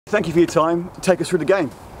thank you for your time. Take us through the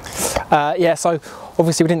game. Yeah, so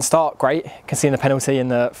obviously we didn't start great, conceding the penalty in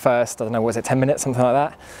the first, I don't know, was it 10 minutes, something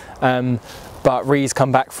like that. But Rees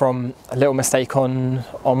come back from a little mistake on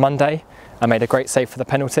Monday and made a great save for the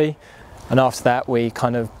penalty. And after that, we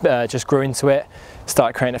kind of just grew into it,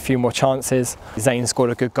 started creating a few more chances. Zayn scored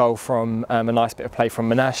a good goal from a nice bit of play from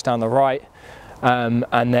Monash down the right.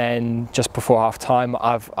 And then just before half time,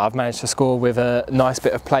 I've managed to score with a nice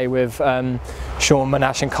bit of play with Sean,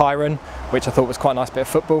 Monash and Kyron, which I thought was quite a nice bit of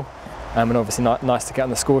football. And obviously nice to get on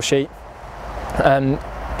the score sheet.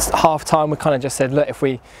 Half time, we kind of just said, look, if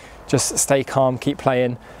we just stay calm, keep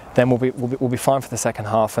playing, then we'll be fine for the second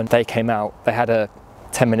half. And they came out, they had a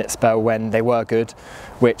 10-minute spell when they were good,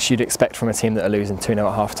 which you'd expect from a team that are losing 2-0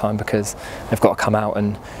 at half time, because they've got to come out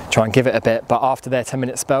and try and give it a bit. But after their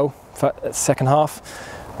 10-minute spell for the second half,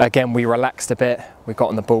 again we relaxed a bit, we got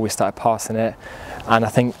on the ball, we started passing it, and I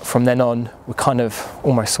think from then on we kind of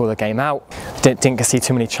almost saw the game out. Didn't see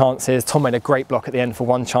too many chances. Tom made a great block at the end for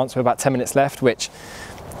one chance with about 10 minutes left, which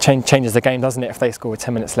changes the game, doesn't it? If they score with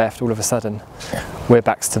 10 minutes left, all of a sudden we're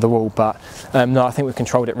backs to the wall. But no, I think we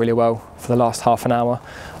controlled it really well for the last half an hour,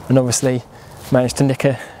 and obviously managed to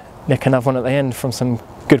nick another one at the end from some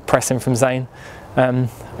good pressing from Zayn, and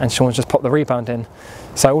Sean's just popped the rebound in.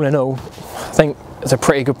 So all in all, I think it's a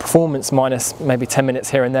pretty good performance, minus maybe 10 minutes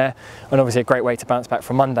here and there, and obviously a great way to bounce back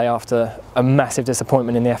from Monday after a massive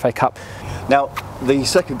disappointment in the FA Cup. Now, the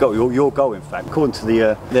second goal, your goal in fact, according to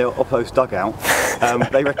their Oppo's dugout,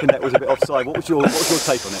 they reckon that was a bit offside. What was your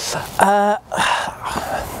take on it?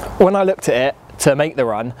 When I looked at it to make the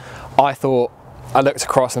run, I looked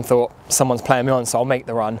across and thought, someone's playing me on, so I'll make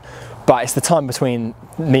the run. But it's the time between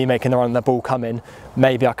me making the run and the ball coming.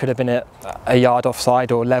 Maybe I could have been a yard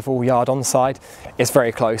offside or level yard onside. It's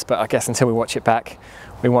very close, but I guess until we watch it back,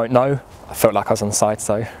 we won't know. I felt like I was onside,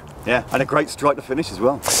 so. Yeah, and a great strike to finish as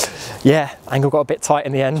well. Yeah, angle got a bit tight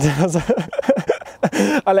in the end.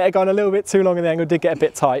 I let it go on a little bit too long, and the angle did get a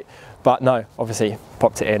bit tight. But no, obviously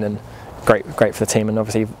popped it in, and great for the team, and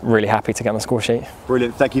obviously really happy to get on the score sheet.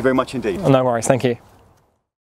 Brilliant, thank you very much indeed. No worries, thank you.